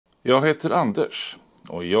Jag heter Anders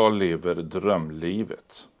och jag lever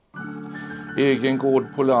drömlivet. Egen gård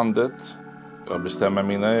på landet. Jag bestämmer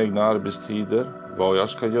mina egna arbetstider, vad jag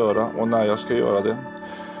ska göra och när jag ska göra det.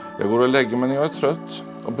 Jag går och lägger mig när jag är trött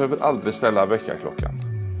och behöver aldrig ställa väckarklockan.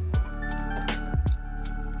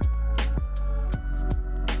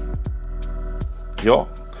 Jag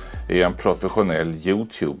är en professionell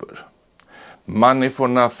YouTuber. Money for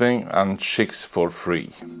nothing and chicks for free.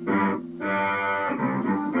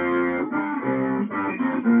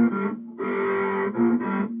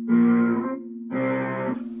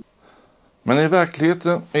 Men i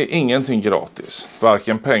verkligheten är ingenting gratis.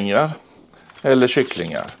 Varken pengar eller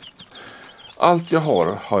kycklingar. Allt jag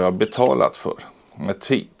har jag betalat för. Med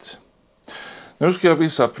tid. Nu ska jag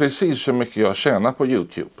visa precis hur mycket jag tjänar på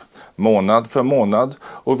YouTube. Månad för månad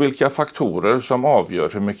och vilka faktorer som avgör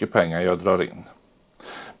hur mycket pengar jag drar in.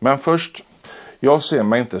 Men först, jag ser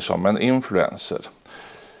mig inte som en influencer.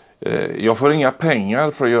 Jag får inga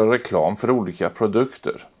pengar för att göra reklam för olika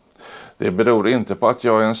produkter. Det beror inte på att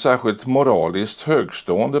jag är en särskilt moraliskt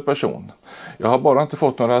högstående person. Jag har bara inte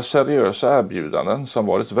fått några seriösa erbjudanden som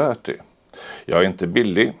varit värt det. Jag är inte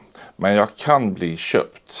billig, men jag kan bli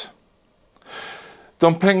köpt.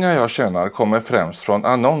 De pengar jag tjänar kommer främst från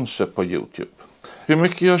annonser på YouTube. Hur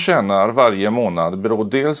mycket jag tjänar varje månad beror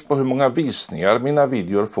dels på hur många visningar mina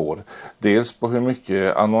videor får, dels på hur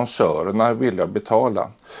mycket annonsörerna vill betala.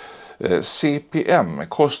 CPM,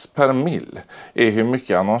 kost per mille, är hur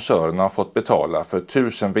mycket annonsörerna har fått betala för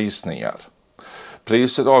 1000 visningar.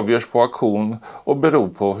 Priset avgörs på auktion och beror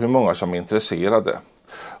på hur många som är intresserade.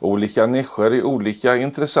 Olika nischer är olika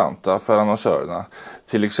intressanta för annonsörerna.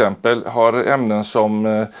 Till exempel har ämnen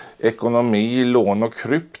som ekonomi, lån och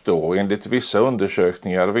krypto enligt vissa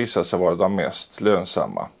undersökningar visat sig vara de mest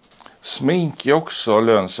lönsamma. Smink är också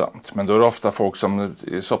lönsamt, men då är det ofta folk som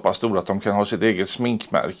är så pass stora att de kan ha sitt eget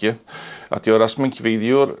sminkmärke. Att göra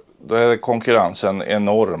sminkvideor, då är konkurrensen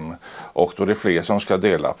enorm och då är det fler som ska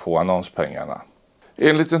dela på annonspengarna.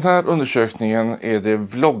 Enligt den här undersökningen är det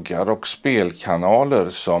vloggar och spelkanaler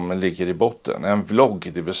som ligger i botten. En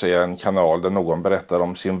vlogg, det vill säga en kanal där någon berättar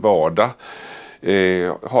om sin vardag,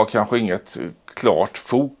 har kanske inget klart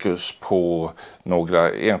fokus på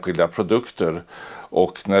några enskilda produkter.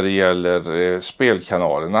 Och när det gäller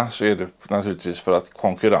spelkanalerna så är det naturligtvis för att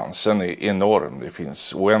konkurrensen är enorm. Det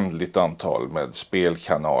finns oändligt antal med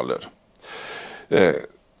spelkanaler.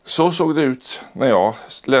 Så såg det ut när jag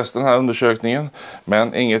läste den här undersökningen,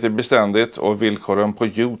 men inget är beständigt och villkoren på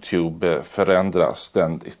YouTube förändras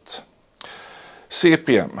ständigt.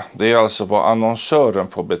 CPM, det är alltså vad annonsören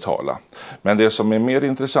får betala. Men det som är mer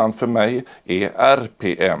intressant för mig är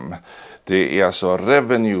RPM. Det är alltså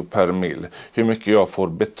revenue per mille, hur mycket jag får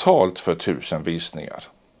betalt för 1000 visningar.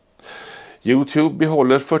 YouTube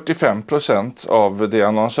behåller 45% av det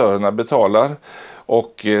annonsörerna betalar.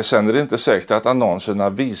 Och sen är det inte säkert att annonserna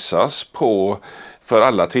visas för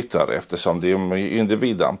alla tittare eftersom de är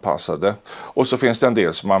individanpassade. Och så finns det en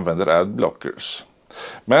del som använder adblockers.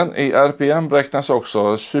 Men i RPM räknas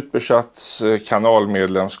också superchats,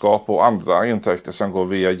 kanalmedlemskap och andra intäkter som går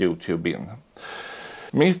via YouTube in.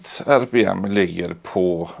 Mitt RPM ligger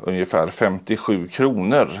på ungefär 57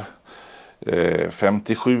 kronor.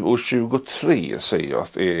 57,23 säger jag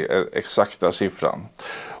är exakta siffran.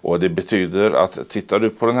 Och det betyder att tittar du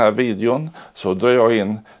på den här videon så drar jag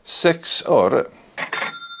in 6 öre.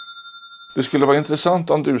 Det skulle vara intressant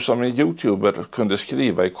om du som är YouTuber kunde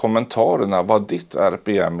skriva i kommentarerna vad ditt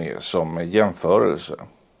RPM är som jämförelse.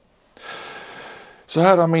 Så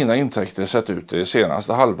här har mina intäkter sett ut det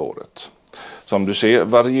senaste halvåret. Som du ser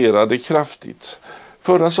varierade kraftigt.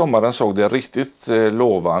 Förra sommaren såg det riktigt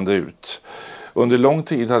lovande ut. Under lång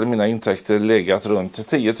tid hade mina intäkter legat runt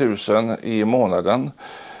 10 000 i månaden.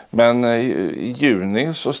 Men i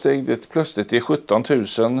juni så steg det plötsligt till 17 000.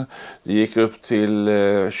 Det gick upp till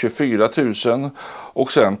 24 000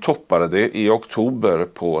 och sen toppade det i oktober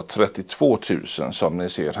på 32 000 som ni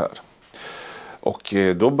ser här. Och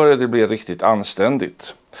då började det bli riktigt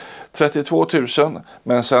anständigt. 32 000,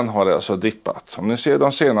 men sen har det alltså dippat. Om ni ser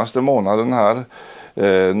de senaste månaden här,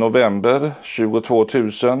 november 22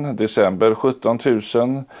 000, december 17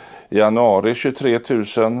 000, januari 23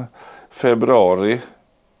 000, februari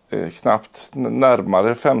knappt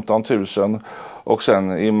närmare 15 000 och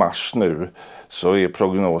sen i mars nu så är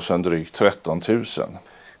prognosen drygt 13 000.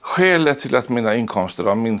 Skälet till att mina inkomster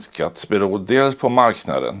har minskat beror dels på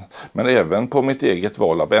marknaden, men även på mitt eget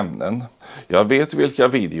val av ämnen. Jag vet vilka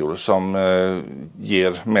videor som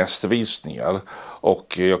ger mest visningar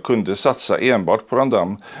och jag kunde satsa enbart på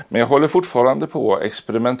dem, men jag håller fortfarande på att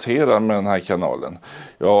experimentera med den här kanalen.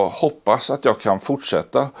 Jag hoppas att jag kan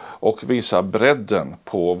fortsätta och visa bredden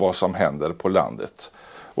på vad som händer på landet.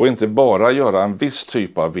 Och inte bara göra en viss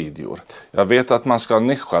typ av videor. Jag vet att man ska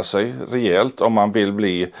nischa sig rejält om man vill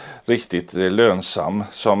bli riktigt lönsam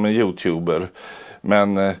som youtuber.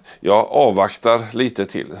 Men jag avvaktar lite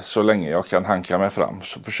till så länge jag kan hanka mig fram,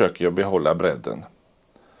 så försöker jag behålla bredden.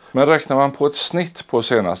 Men räknar man på ett snitt på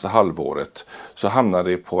senaste halvåret så hamnar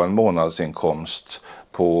det på en månadsinkomst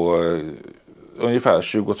på ungefär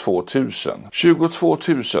 22 000. 22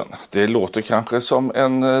 000, det låter kanske som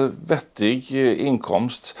en vettig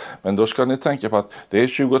inkomst, men då ska ni tänka på att det är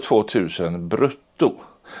 22 000 brutto.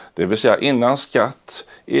 Det vill säga innan skatt,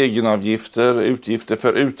 egenavgifter, utgifter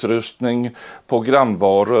för utrustning,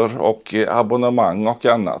 programvaror och abonnemang och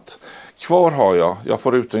annat. Kvar har jag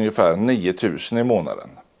får ut ungefär 9 000 i månaden.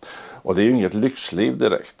 Och det är ju inget lyxliv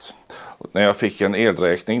direkt. När jag fick en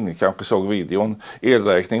elräkning, ni kanske såg videon,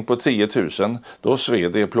 elräkning på 10 000, då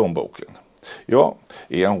sved det i plånboken. Jag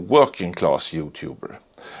är en working class youtuber.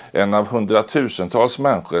 En av hundratusentals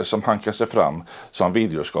människor som hankar sig fram som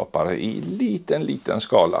videoskapare i liten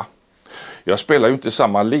skala. Jag spelar ju inte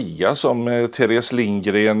samma liga som Therese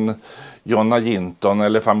Lindgren, Jonna Jinton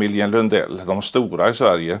eller familjen Lundell, de stora i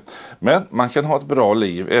Sverige. Men man kan ha ett bra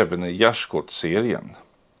liv även i gärdsgårdsserien.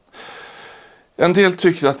 En del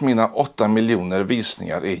tycker att mina 8 miljoner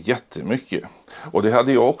visningar är jättemycket. Och det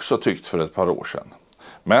hade jag också tyckt för ett par år sedan.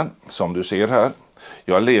 Men som du ser här,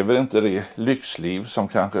 jag lever inte det lyxliv som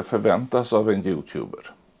kanske förväntas av en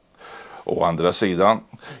youtuber. Å andra sidan,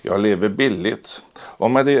 jag lever billigt.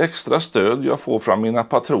 Och med det extra stöd jag får från mina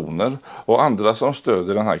patroner och andra som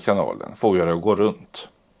stöder den här kanalen får jag det att gå runt.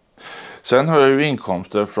 Sen har jag ju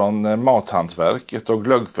inkomster från mathantverket och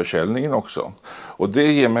glöggförsäljningen också. Och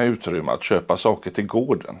det ger mig utrymme att köpa saker till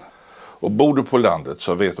gården. Och bor du på landet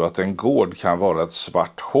så vet du att en gård kan vara ett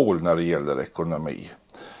svart hål när det gäller ekonomi.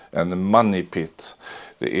 En money pit.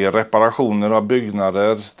 Det är reparationer av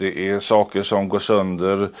byggnader, det är saker som går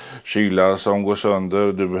sönder, kylar som går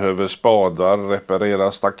sönder, du behöver spadar,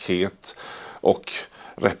 reparera staket och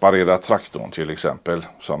reparera traktorn till exempel,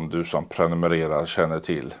 som du som prenumererar känner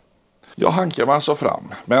till. Jag hankar mig alltså fram,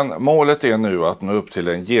 men målet är nu att nå upp till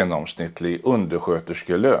en genomsnittlig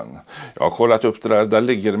undersköterskelön. Jag har kollat upp det där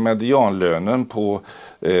ligger medianlönen på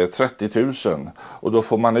 30 000 och då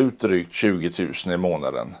får man ut drygt 20 000 i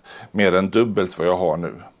månaden. Mer än dubbelt vad jag har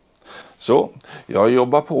nu. Så jag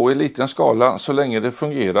jobbar på i liten skala så länge det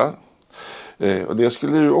fungerar. Och det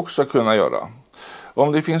skulle du också kunna göra.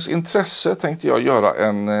 Om det finns intresse tänkte jag göra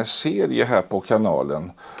en serie här på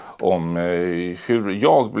kanalen om hur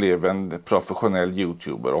jag blev en professionell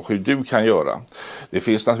youtuber och hur du kan göra. Det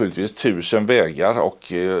finns naturligtvis 1000 vägar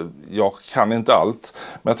och jag kan inte allt.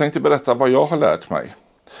 Men jag tänkte berätta vad jag har lärt mig.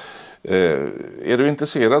 Är du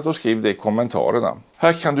intresserad så skriv det i kommentarerna.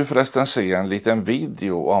 Här kan du förresten se en liten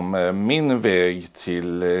video om min väg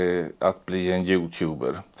till att bli en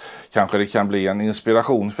youtuber. Kanske det kan bli en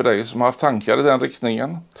inspiration för dig som har haft tankar i den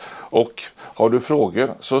riktningen. Och har du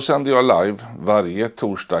frågor så sänder jag live varje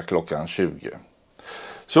torsdag klockan 20.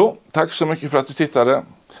 Så tack så mycket för att du tittade.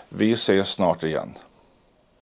 Vi ses snart igen.